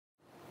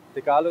The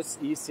Gallus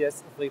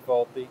ECS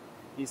 340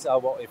 is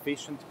our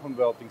efficient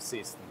converting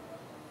system.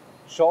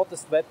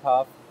 Shortest web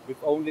path with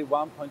only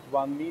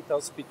 1.1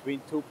 meters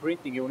between two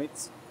printing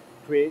units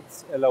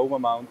creates a low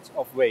amount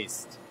of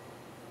waste.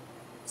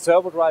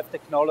 Servo drive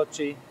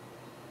technology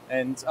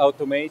and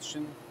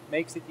automation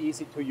makes it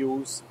easy to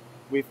use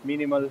with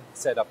minimal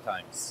setup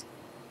times.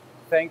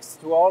 Thanks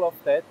to all of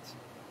that,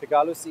 the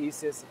Gallus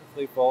ECS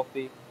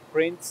 340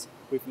 prints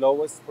with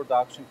lowest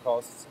production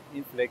costs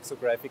in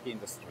flexographic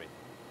industry.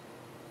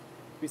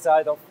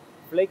 Beside of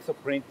flexo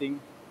printing,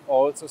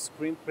 also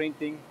screen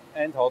printing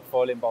and hot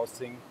foil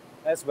embossing,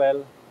 as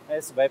well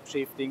as web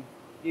shifting,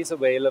 is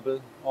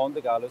available on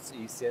the Gallus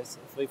ECS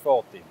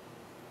 340.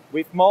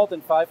 With more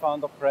than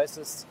 500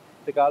 presses,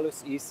 the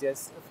Gallus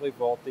ECS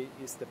 340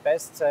 is the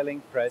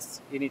best-selling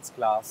press in its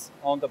class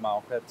on the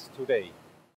market today.